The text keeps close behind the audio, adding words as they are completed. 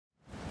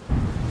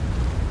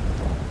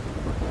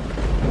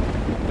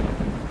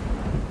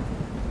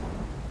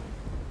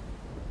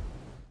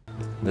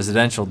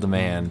Residential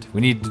demand.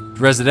 We need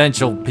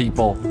residential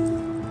people.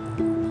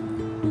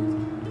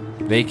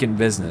 Vacant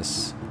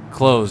business.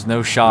 Closed,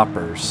 no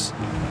shoppers.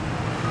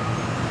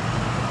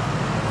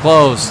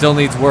 Closed, still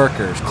needs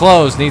workers.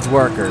 Closed, needs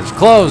workers.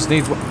 Closed,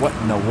 needs what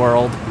in the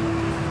world?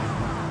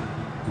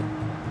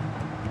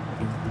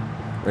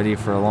 Ready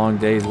for a long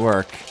day's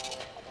work.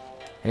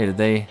 Hey, did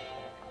they...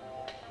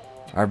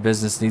 Our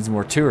business needs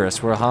more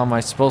tourists. Well, how am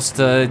I supposed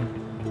to...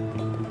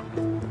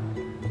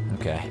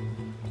 Okay.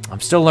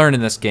 I'm still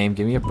learning this game.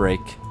 Give me a break.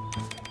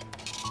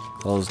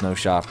 Closed, no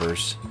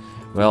shoppers.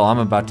 Well, I'm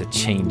about to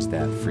change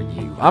that for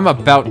you. I'm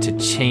about to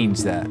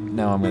change that.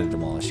 No, I'm going to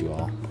demolish you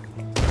all.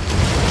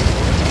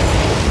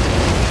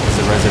 It's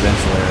a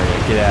residential area.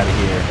 Get out of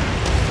here.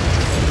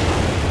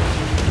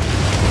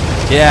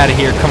 Get out of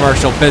here,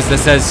 commercial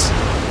businesses.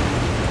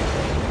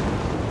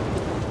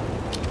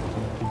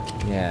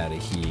 Get out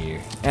of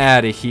here.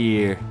 Out of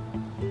here.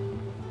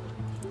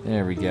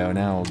 There we go.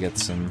 Now we'll get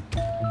some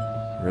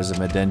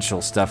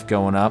residential stuff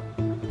going up.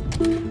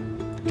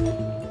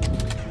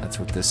 That's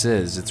what this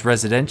is. It's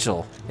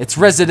residential. It's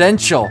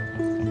residential.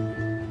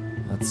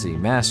 Let's see.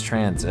 Mass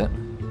transit.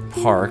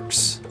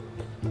 Parks.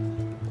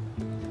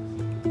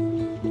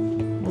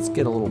 Let's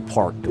get a little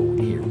park going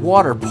here.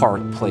 Water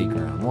park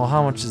playground. Well,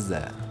 how much is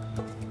that?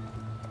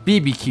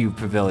 BBQ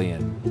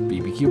pavilion.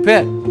 BBQ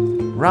pit.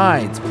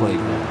 Rides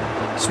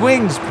playground.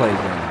 Swings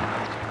playground.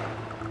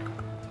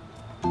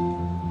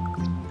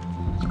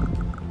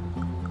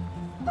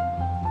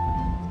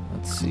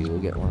 Let's see. We'll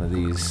get one of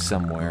these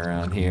somewhere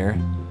around here.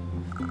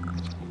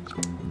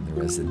 In the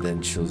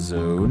residential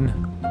zone.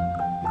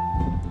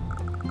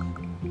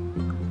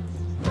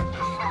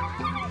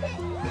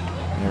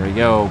 There we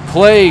go.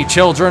 Play,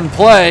 children,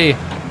 play!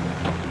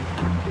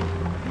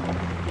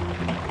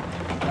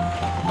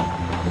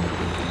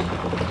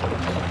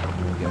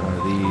 We'll get one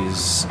of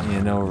these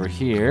in over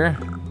here.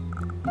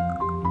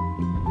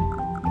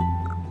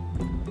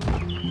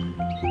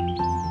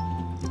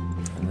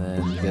 And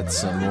then get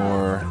some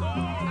more...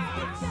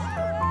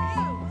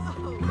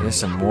 There's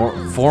some more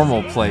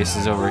formal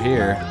places over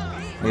here.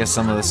 I guess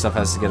some of this stuff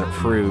has to get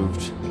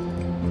approved.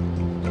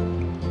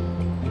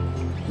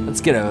 Let's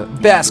get a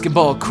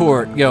basketball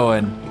court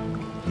going.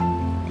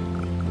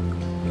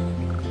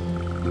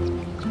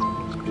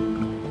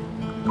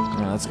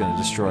 Oh, that's gonna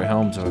destroy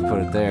homes if I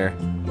put it there.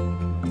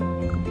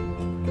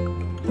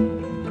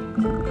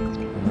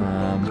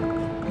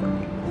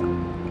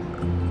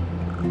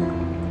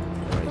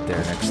 Right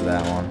there next to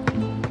that one.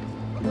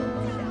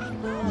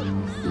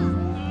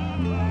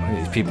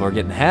 These people are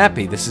getting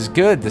happy. This is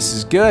good. This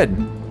is good.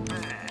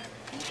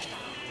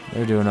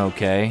 They're doing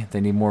okay.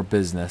 They need more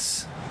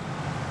business.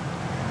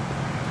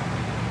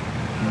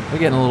 We're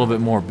getting a little bit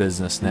more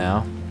business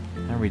now.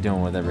 How are we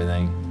doing with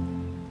everything?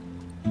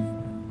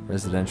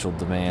 Residential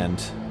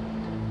demand.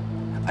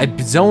 I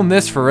zoned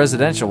this for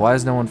residential. Why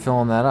is no one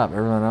filling that up?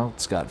 Everyone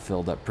else got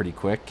filled up pretty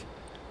quick.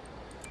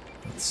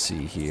 Let's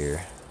see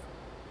here.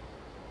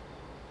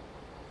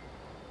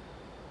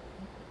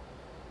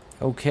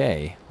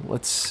 Okay,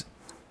 let's...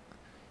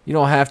 You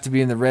don't have to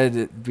be in the red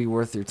to be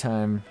worth your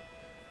time.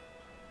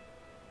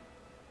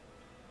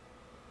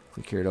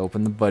 Click here to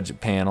open the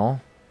budget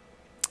panel.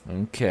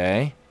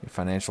 Okay. Your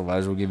financial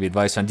advisor will give you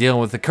advice on dealing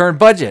with the current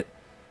budget.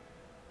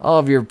 All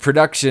of your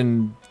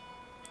production...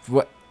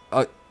 What?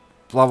 Blah,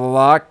 blah,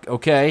 blah.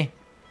 Okay.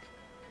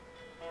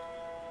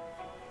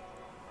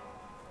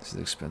 This is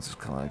expenses.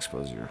 Column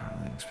exposure.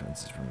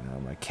 Expenses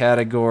from my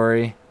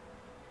category.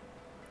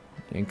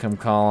 Income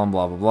column.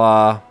 Blah, blah,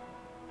 blah.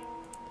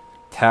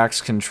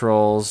 Tax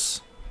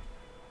controls.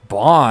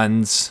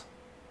 Bonds.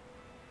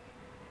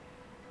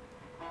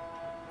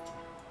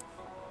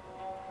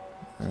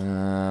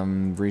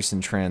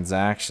 Recent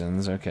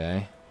transactions,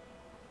 okay.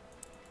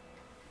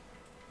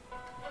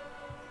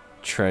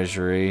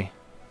 Treasury.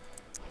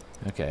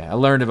 Okay, I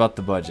learned about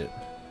the budget.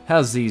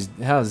 How's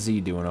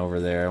Z doing over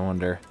there, I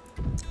wonder?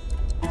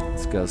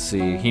 Let's go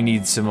see. He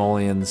needs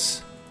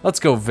simoleons. Let's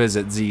go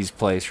visit Z's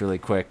place really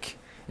quick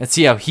and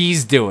see how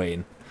he's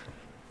doing.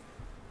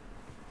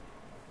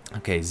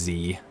 Okay,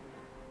 Z.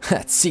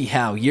 Let's see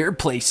how your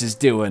place is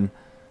doing.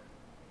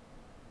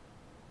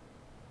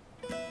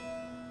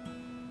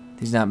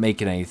 He's not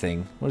making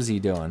anything. What is he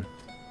doing?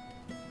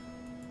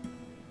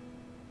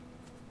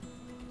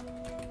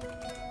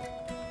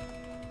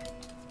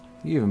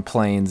 You even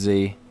playing,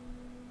 Z?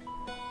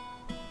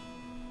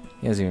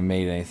 He hasn't even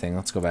made anything.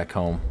 Let's go back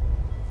home.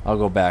 I'll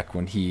go back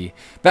when he...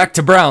 Back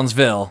to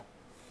Brownsville!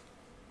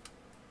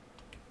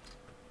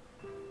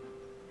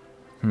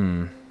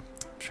 I'm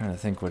trying to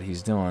think what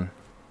he's doing.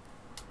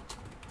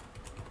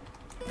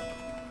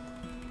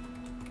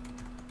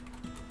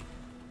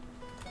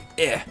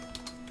 Yeah.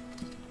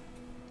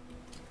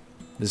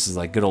 This is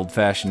like good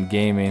old-fashioned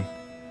gaming.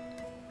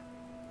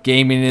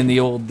 Gaming in the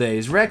old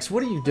days. Rex,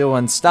 what are you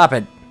doing? Stop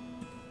it.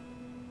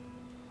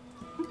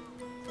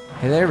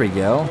 Hey, there we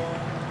go.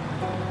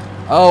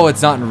 Oh,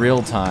 it's not in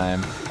real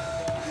time.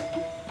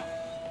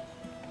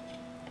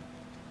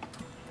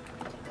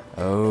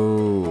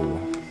 Oh.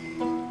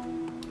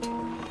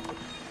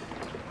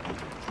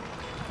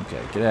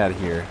 Okay, get out of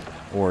here,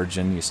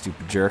 Origin, you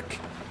stupid jerk.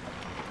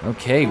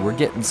 Okay, we're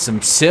getting some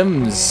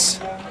Sims.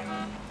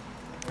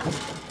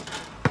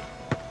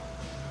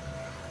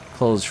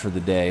 Closed for the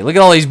day. Look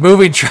at all these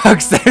moving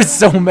trucks. There's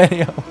so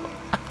many of them.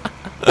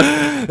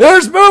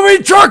 There's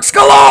moving trucks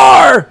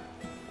galore!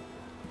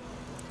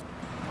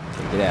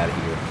 Okay, get out of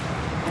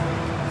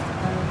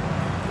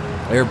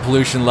here. Air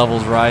pollution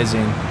levels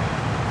rising.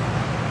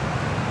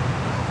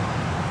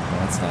 Oh,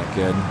 that's not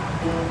good.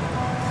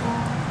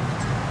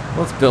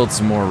 Let's build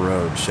some more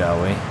roads,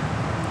 shall we?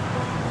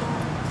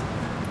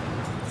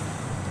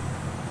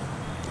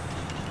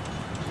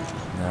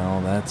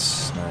 No,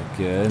 that's not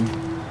good.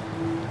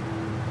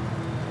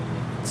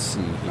 Let's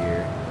see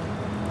here.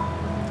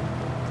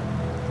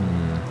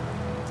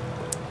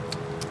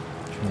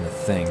 Trying to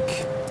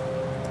think.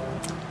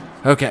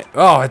 Okay.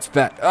 Oh, it's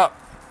back up.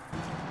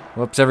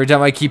 Whoops, every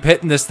time I keep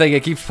hitting this thing,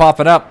 it keeps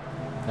popping up.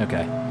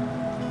 Okay.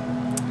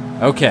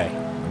 Okay.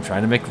 I'm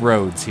trying to make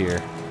roads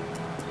here.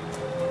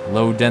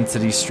 Low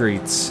density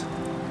streets.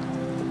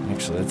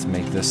 Actually, let's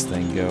make this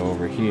thing go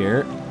over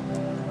here.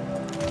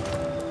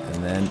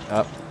 And then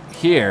up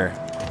here.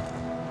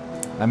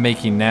 I'm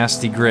making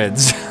nasty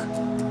grids.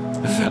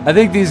 I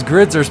think these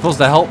grids are supposed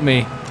to help me.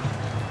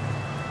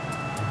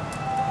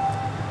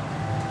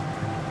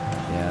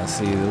 Yeah,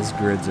 see, those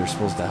grids are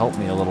supposed to help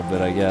me a little bit,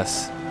 I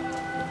guess.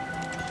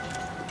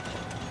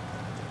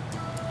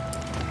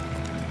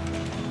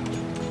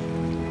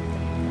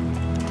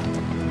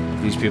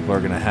 These people are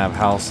gonna have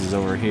houses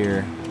over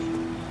here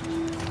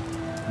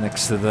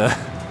next to the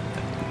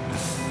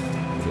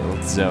okay,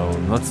 let's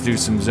zone. Let's do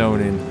some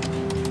zoning.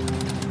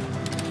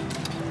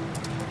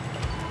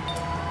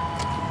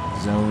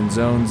 Zone,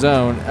 zone,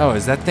 zone. Oh,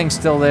 is that thing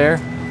still there?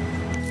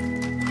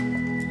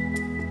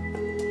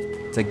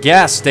 It's a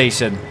gas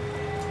station.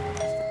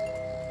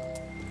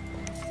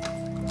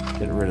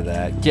 Get rid of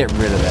that. Get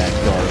rid of that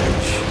garbage.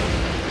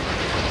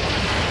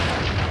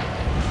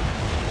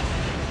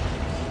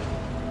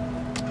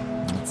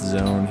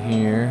 Zone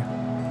here,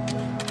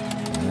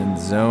 and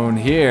zone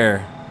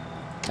here,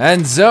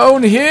 and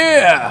zone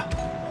here!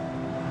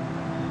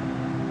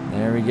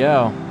 There we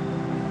go.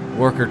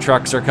 Worker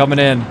trucks are coming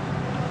in.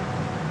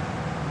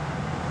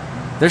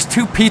 There's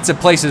two pizza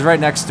places right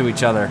next to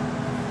each other.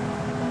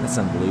 That's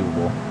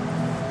unbelievable.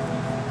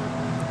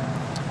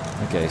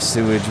 Okay,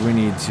 sewage, we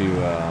need to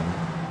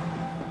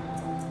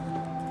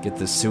get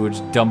the sewage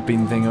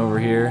dumping thing over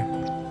here.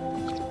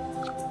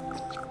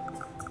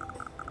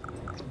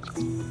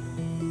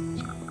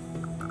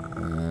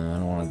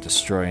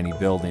 Destroy any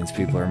buildings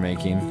people are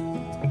making.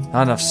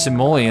 Not enough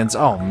simoleons.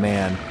 Oh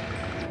man.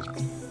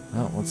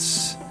 Well,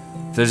 let's.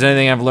 If there's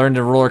anything I've learned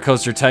in Roller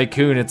Coaster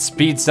Tycoon, it's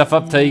speed stuff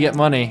up till you get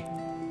money.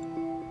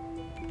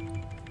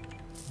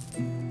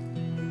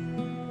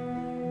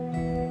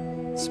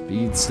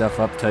 Speed stuff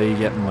up till you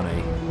get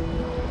money.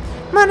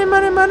 Money,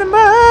 money, money,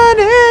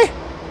 money.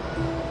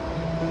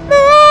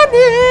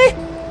 Money.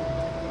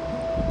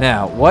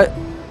 Now, what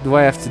do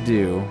I have to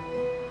do?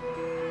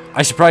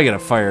 I should probably get a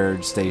fire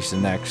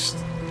station next.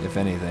 If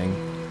anything.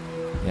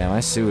 Yeah, my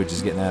sewage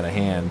is getting out of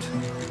hand.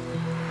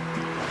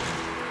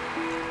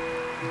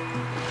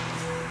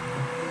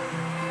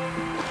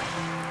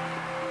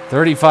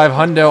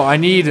 $3,500. I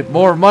need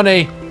more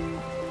money.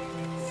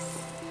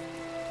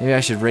 Maybe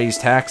I should raise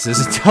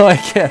taxes until I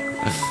get.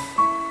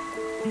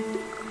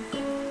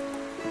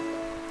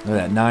 Look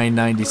at that,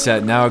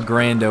 $9.90 now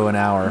 $1,000 an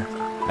hour.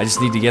 I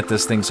just need to get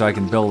this thing so I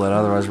can build it.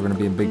 Otherwise, we're gonna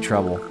be in big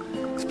trouble.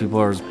 These people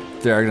are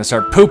gonna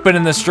start pooping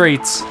in the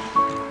streets.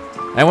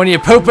 And when you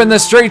poop in the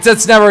streets,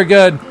 that's never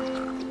good.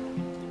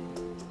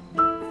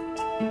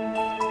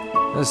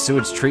 This a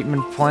sewage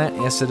treatment plant?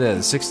 Yes, it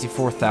is.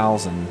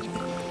 64,000.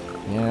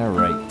 Yeah,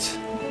 right.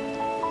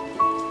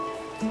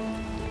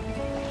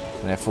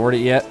 Can I afford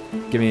it yet?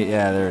 Give me.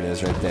 Yeah, there it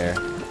is, right there.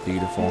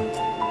 Beautiful.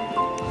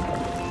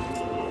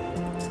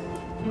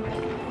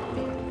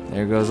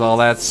 There goes all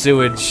that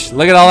sewage.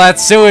 Look at all that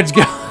sewage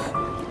go.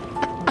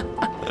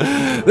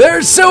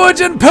 There's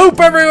sewage and poop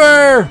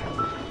everywhere.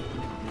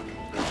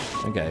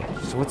 Okay.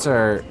 So what's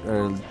our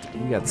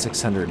we got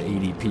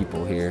 680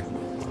 people here.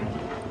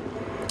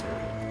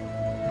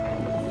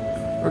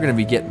 We're gonna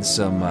be getting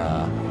some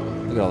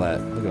look at all that.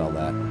 Look at all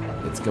that.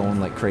 It's going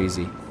like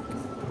crazy.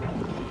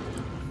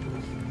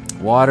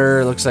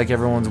 Water, looks like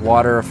everyone's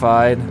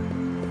waterified.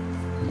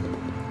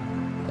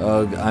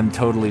 Ugh, I'm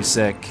totally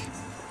sick.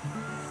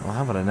 Well,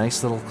 how about a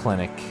nice little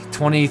clinic?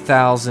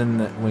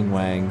 20,000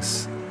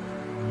 wing-wangs.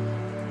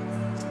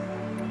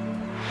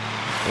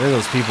 Where are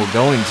those people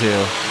going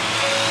to?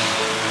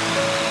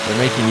 They're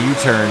making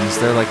U-turns.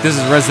 They're like, this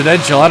is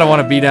residential. I don't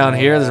want to be down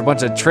here. There's a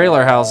bunch of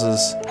trailer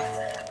houses.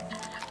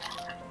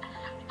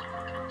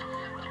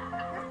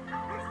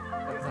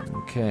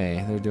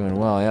 Okay, they're doing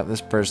well. Yep,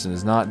 this person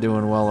is not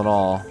doing well at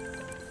all.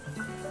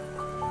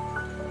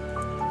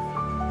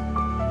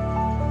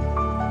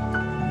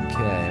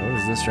 Okay, what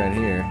is this right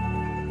here?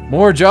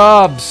 More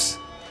jobs!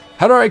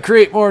 How do I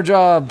create more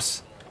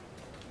jobs?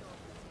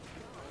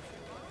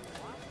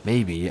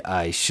 Maybe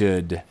I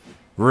should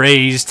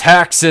raise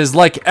taxes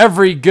like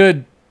every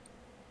good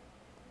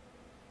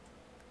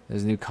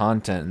There's new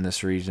content in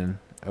this region.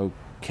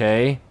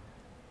 Okay.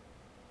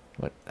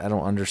 What? I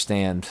don't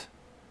understand.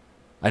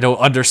 I don't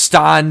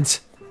understand!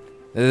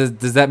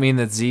 Does that mean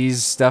that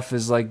Z's stuff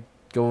is, like,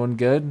 going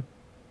good?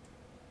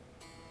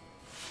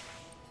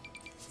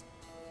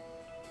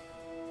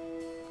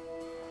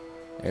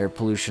 Air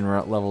pollution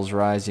levels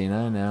rising.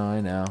 I know,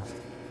 I know.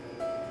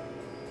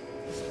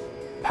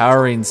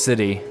 Powering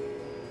city.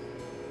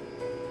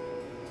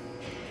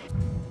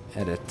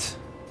 Edit.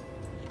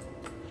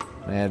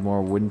 Add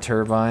more wind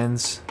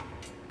turbines.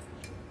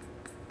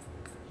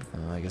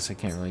 I guess I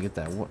can't really get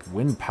that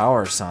wind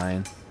power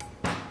sign.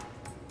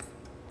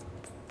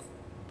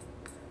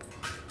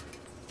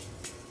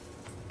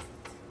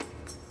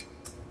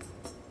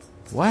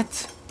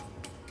 What?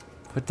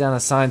 Put down a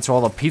sign so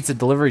all the pizza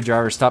delivery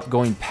drivers stop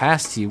going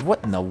past you.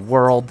 What in the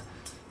world?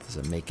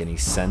 Doesn't make any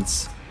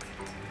sense.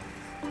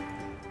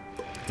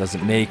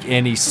 Doesn't make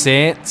any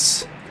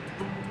sense.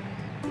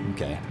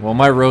 Okay. Well,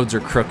 my roads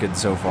are crooked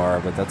so far,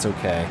 but that's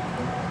okay.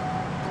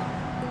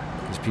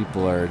 Because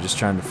people are just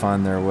trying to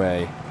find their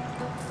way.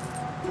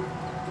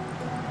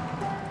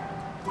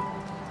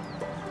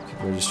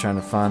 People are just trying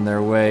to find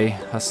their way,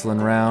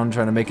 hustling around,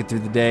 trying to make it through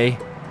the day.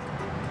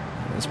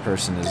 This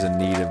person is in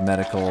need of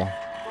medical.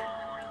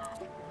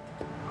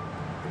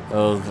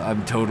 Oh,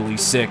 I'm totally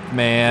sick,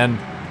 man.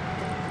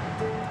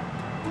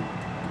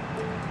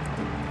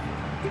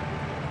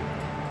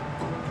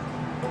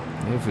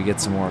 Maybe if we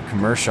get some more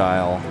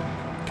commercial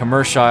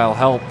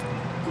help.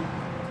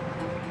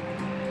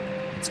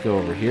 Let's go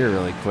over here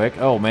really quick.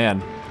 Oh,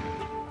 man.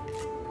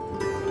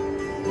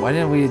 Why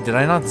didn't we... Did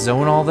I not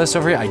zone all this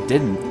over here? I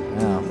didn't.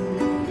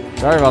 Oh.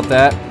 Sorry about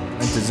that. I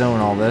meant to zone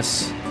all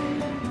this.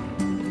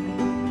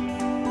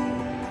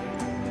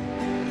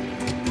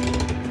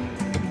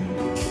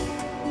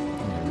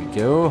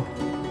 Go.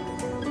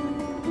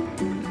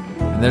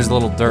 And there's a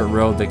little dirt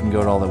road that can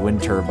go to all the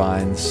wind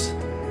turbines.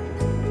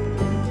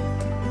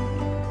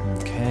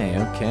 Okay,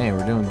 okay,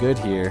 we're doing good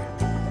here.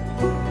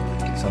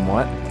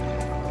 Somewhat.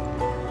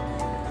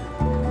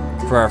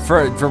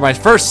 For my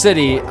first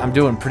city, I'm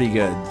doing pretty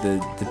good.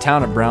 The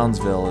town of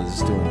Brownsville is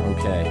doing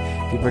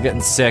okay. People are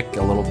getting sick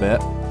a little bit.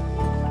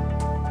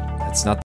 That's not